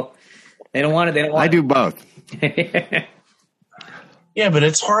well. They don't want it. They don't want it. I do both. Yeah, but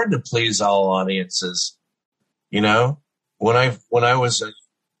it's hard to please all audiences. When I was,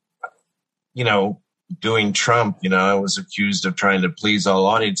 doing Trump, I was accused of trying to please all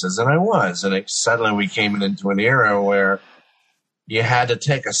audiences, and I was. And suddenly we came into an era where you had to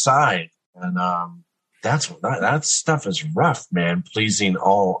take a side, and that stuff is rough, man. Pleasing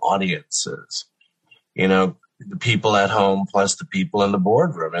all audiences, the people at home plus the people in the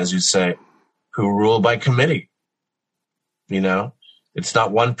boardroom, as you say, who rule by committee. It's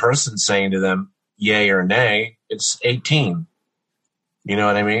not one person saying to them, yay or nay. It's 18. You know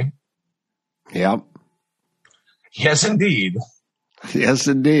what I mean? Yep. Yes, indeed. Yes,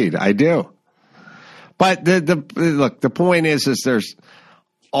 indeed. I do. But the point is there's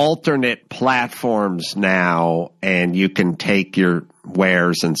alternate platforms now, and you can take your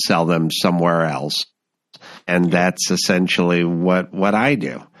wares and sell them somewhere else. And that's essentially what I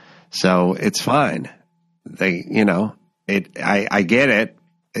do. So it's fine. I get it,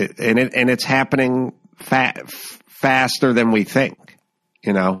 and it's happening faster than we think.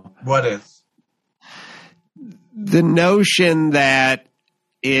 What is the notion that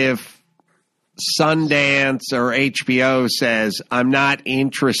if Sundance or HBO says, I'm not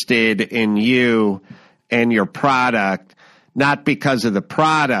interested in you and your product, not because of the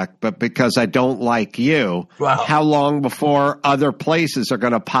product, but because I don't like you, wow. How long before other places are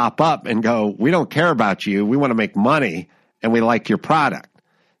going to pop up and go, we don't care about you, we want to make money, and we like your product?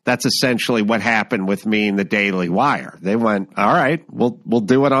 That's essentially what happened with me and the Daily Wire. They went, all right, we'll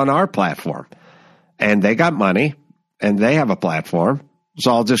do it on our platform. And they got money, and they have a platform,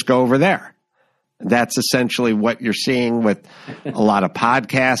 so I'll just go over there. That's essentially what you're seeing with a lot of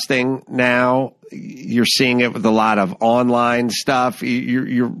podcasting now. You're seeing it with a lot of online stuff.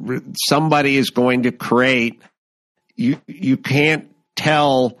 Somebody is going to create. You can't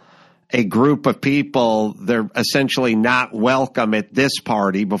tell a group of people they're essentially not welcome at this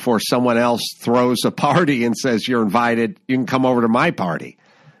party before someone else throws a party and says you're invited. You can come over to my party,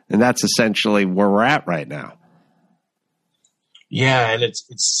 and that's essentially where we're at right now. Yeah, and it's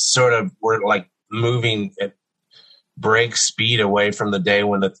sort of we're like moving at break speed away from the day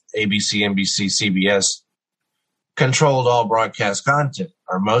when the ABC, NBC, CBS controlled all broadcast content,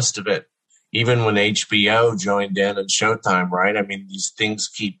 or most of it. Even when HBO joined in and Showtime, right? I mean, these things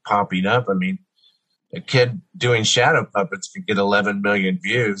keep popping up. I mean, a kid doing shadow puppets could get 11 million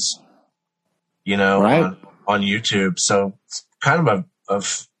views, right. on YouTube. So it's kind of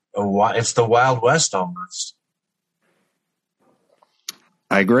it's the Wild West almost.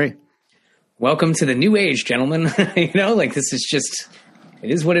 I agree. Welcome to the new age, gentlemen. This is just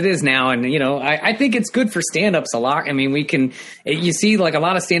it is what it is now. And, I think it's good for stand-ups a lot. I mean, you see like a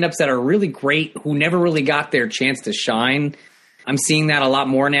lot of stand-ups that are really great who never really got their chance to shine. I'm seeing that a lot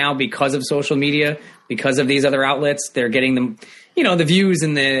more now because of social media, because of these other outlets. They're getting them, the views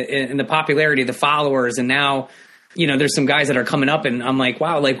and the popularity, the followers. And now, there's some guys that are coming up and I'm like,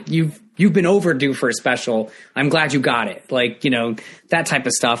 wow, like you've been overdue for a special. I'm glad you got it. Like, that type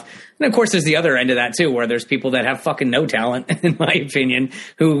of stuff. And of course there's the other end of that too, where there's people that have fucking no talent, in my opinion,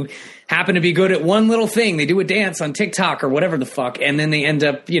 who happen to be good at one little thing. They do a dance on TikTok or whatever the fuck. And then they end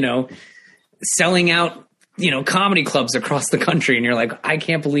up, selling out, comedy clubs across the country. And you're like, I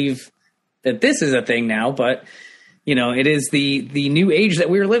can't believe that this is a thing now, but it is the new age that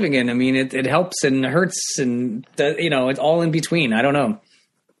we're living in. I mean, it helps and hurts and, it's all in between. I don't know.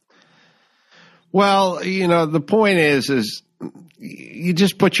 Well, the point is you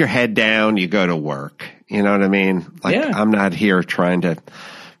just put your head down, you go to work. You know what I mean? Like, yeah. I'm not here trying to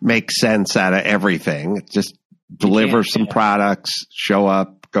make sense out of everything. Just deliver some products, show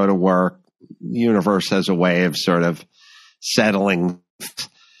up, go to work. Universe has a way of sort of settling.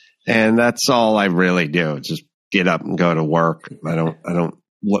 And that's all I really do. Just get up and go to work. I don't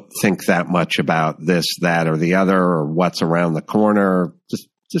think that much about this, that, or the other, or what's around the corner.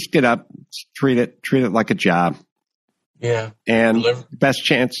 Just get up, treat it like a job. Yeah. And best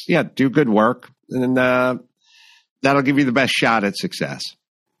chance, do good work. And that'll give you the best shot at success.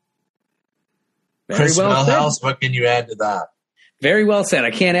 Very Chris well Millhouse, said. what can you add to that? Very well said.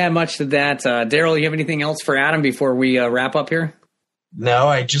 I can't add much to that. Daryl, you have anything else for Adam before we wrap up here? No,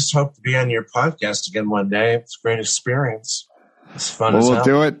 I just hope to be on your podcast again one day. It's a great experience. It's fun as hell. We'll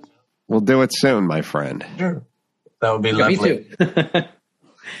do it. We'll do it soon, my friend. Sure. That would be lovely. Me too.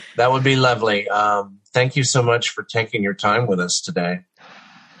 That would be lovely. Thank you so much for taking your time with us today.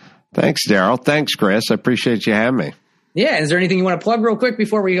 Thanks, Daryl. Thanks, Chris. I appreciate you having me. Yeah. Is there anything you want to plug real quick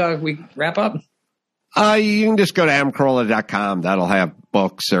before we wrap up? You can just go to adamcarolla.com. That'll have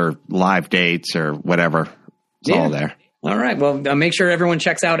books or live dates or whatever. It's all there. All right. Well, make sure everyone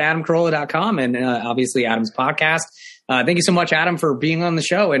checks out adamcarolla.com and obviously Adam's podcast. Thank you so much, Adam, for being on the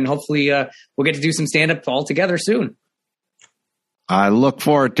show. And hopefully we'll get to do some stand-up all together soon. I look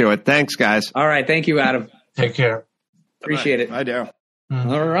forward to it. Thanks, guys. All right. Thank you, Adam. Take care. Appreciate it. I do.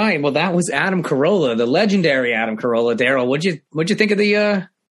 All right. Well, that was Adam Carolla, the legendary Adam Carolla. Daryl, what'd you think of the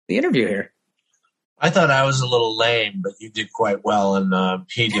interview here? I thought I was a little lame, but you did quite well, and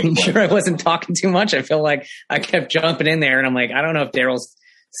he did I'm quite sure well. I wasn't talking too much. I feel like I kept jumping in there, and I'm like, I don't know if Daryl's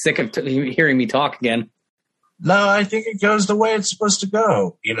sick of hearing me talk again. No, I think it goes the way it's supposed to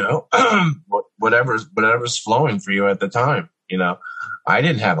go. Whatever's flowing for you at the time. I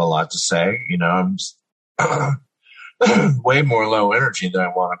didn't have a lot to say. I'm way more low energy than I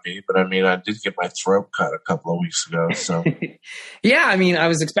want to be. But I mean, I did get my throat cut a couple of weeks ago. So yeah, I mean, I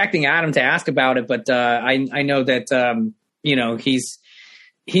was expecting Adam to ask about it, but I know that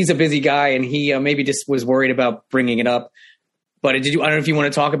he's a busy guy, and he maybe just was worried about bringing it up. But I don't know if you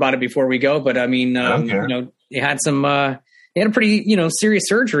want to talk about it before we go. But I mean, you had you had a pretty, serious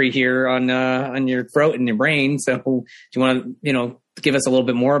surgery here on your throat and your brain. So do you want to, give us a little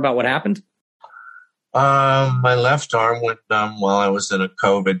bit more about what happened? My left arm went numb while I was in a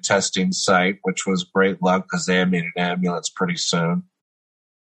COVID testing site, which was great luck because they had me in an ambulance pretty soon.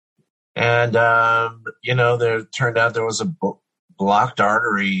 And, there turned out there was a blocked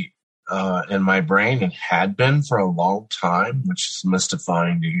artery in my brain, and had been for a long time, which is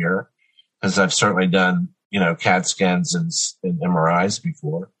mystifying to hear because I've certainly done, CAT scans and MRIs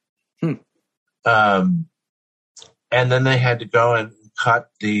before. And then they had to go and cut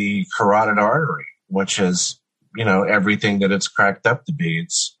the carotid artery, which is, everything that it's cracked up to be.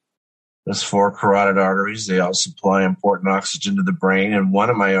 There's 4 carotid arteries. They all supply important oxygen to the brain. And one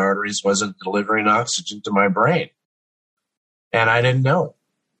of my arteries wasn't delivering oxygen to my brain. And I didn't know it.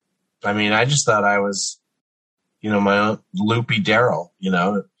 I mean, I just thought I was, my own loopy Daryl,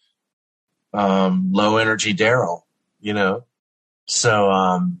 low energy Daryl,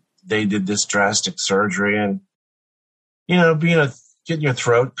 So they did this drastic surgery, and, getting your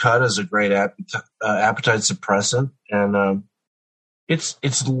throat cut is a great appetite suppressant. And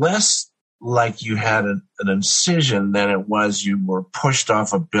it's less like you had an incision than it was you were pushed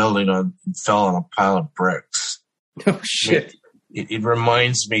off a building and fell on a pile of bricks. Oh, shit. It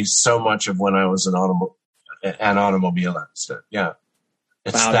reminds me so much of when I was an automobile accident. Yeah.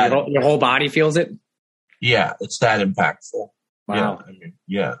 Wow, your whole body feels it? Yeah, it's that impactful. Wow.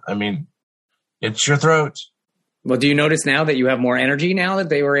 I mean, it's your throat. Well, do you notice now that you have more energy now that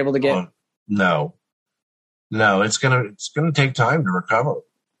they were able to get? No, it's gonna take time to recover.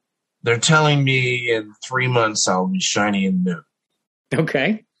 They're telling me in 3 months I'll be shiny and new.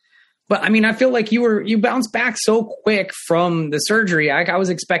 Okay. But I mean, I feel like you bounced back so quick from the surgery. I was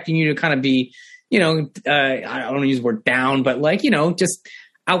expecting you to kind of be, I don't want to use the word down, but like, just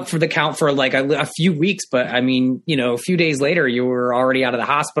out for the count for like a few weeks. But I mean, a few days later, you were already out of the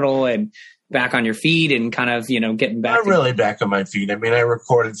hospital and back on your feet and kind of, getting back. I'm really back on my feet. I mean, I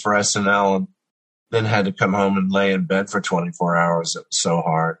recorded for SNL and then had to come home and lay in bed for 24 hours. It was so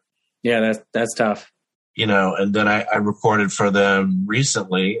hard. Yeah, that's tough. And then I recorded for them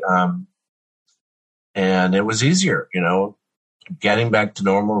recently. And it was easier, getting back to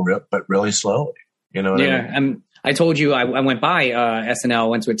normal, but really slowly, Yeah. I mean? I told you I went by SNL,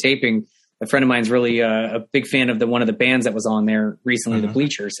 went to a taping. A friend of mine's really a big fan of one of the bands that was on there recently, the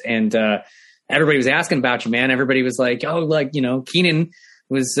Bleachers. And everybody was asking about you, man. Everybody was like, oh, like, Keenan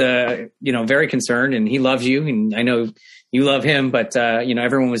was, very concerned and he loves you. And I know you love him, but,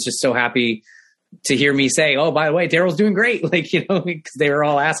 everyone was just so happy to hear me say, oh, by the way, Daryl's doing great. Like, because they were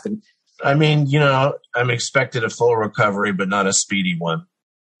all asking. I mean, I'm expected a full recovery, but not a speedy one.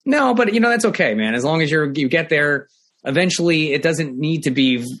 No, but that's okay, man. As long as you get there, eventually it doesn't need to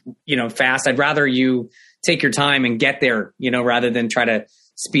be, fast. I'd rather you take your time and get there, rather than try to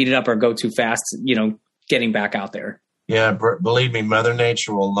speed it up or go too fast, getting back out there. Yeah. Believe me, Mother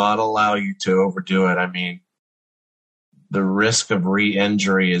Nature will not allow you to overdo it. I mean, the risk of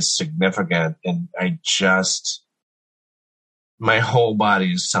re-injury is significant. And my whole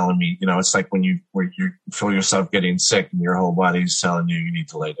body is telling me, it's like when you feel yourself getting sick and your whole body is telling you need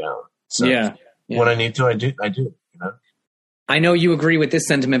to lay down. So yeah. When I need to, I do, I know you agree with this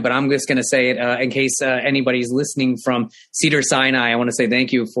sentiment, but I'm just going to say it in case anybody's listening from Cedars-Sinai. I want to say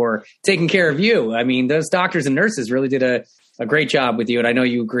thank you for taking care of you. I mean, those doctors and nurses really did a great job with you. And I know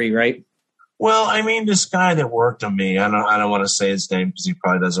you agree, right? Well, I mean, this guy that worked on me, I don't want to say his name because he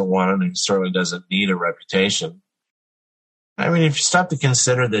probably doesn't want it. And he certainly doesn't need a reputation. I mean, if you stop to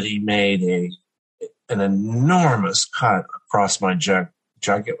consider that he made an enormous cut across my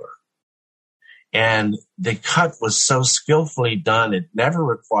jugular, and the cut was so skillfully done, it never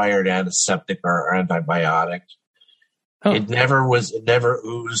required antiseptic or antibiotic. Oh. It never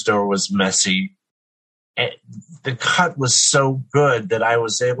oozed or was messy. And the cut was so good that I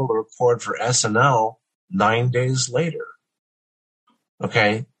was able to record for SNL 9 days later.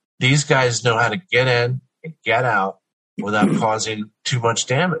 Okay, these guys know how to get in and get out without causing too much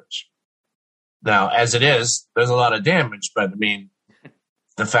damage. Now, as it is, there's a lot of damage, but I mean,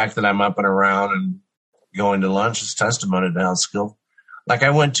 the fact that I'm up and around and going to lunch is testimony to how skilled. Like I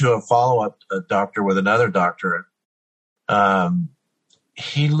went to a follow-up doctor with another doctor.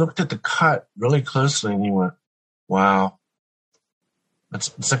 He looked at the cut really closely and he went, wow.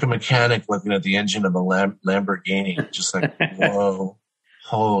 It's like a mechanic looking at the engine of a Lamborghini. Just like, whoa,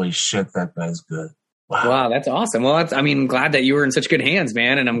 holy shit, that guy's good. Wow, that's awesome. Well, I'm glad that you were in such good hands,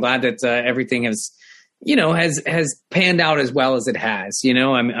 man. And I'm glad that everything has panned out as well as it has.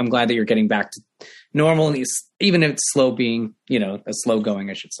 I'm glad that you're getting back to normal, even if it's slow being, a slow going,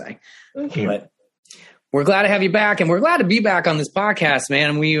 I should say. Thank you. But we're glad to have you back, and we're glad to be back on this podcast,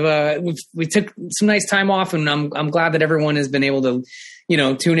 man. We took some nice time off, and I'm glad that everyone has been able to,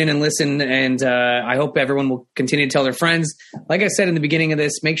 tune in and listen. And I hope everyone will continue to tell their friends. Like I said in the beginning of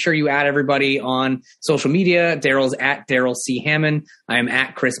this, make sure you add everybody on social media. Daryl's at Daryl C. Hammond. I am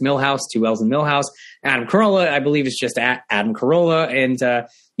at Chris Millhouse, 2 L's in Millhouse. Adam Carolla, I believe, is just at Adam Carolla. And,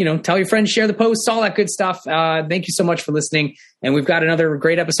 tell your friends, share the posts, all that good stuff. Thank you so much for listening. And we've got another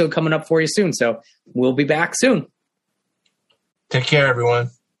great episode coming up for you soon. So we'll be back soon. Take care, everyone.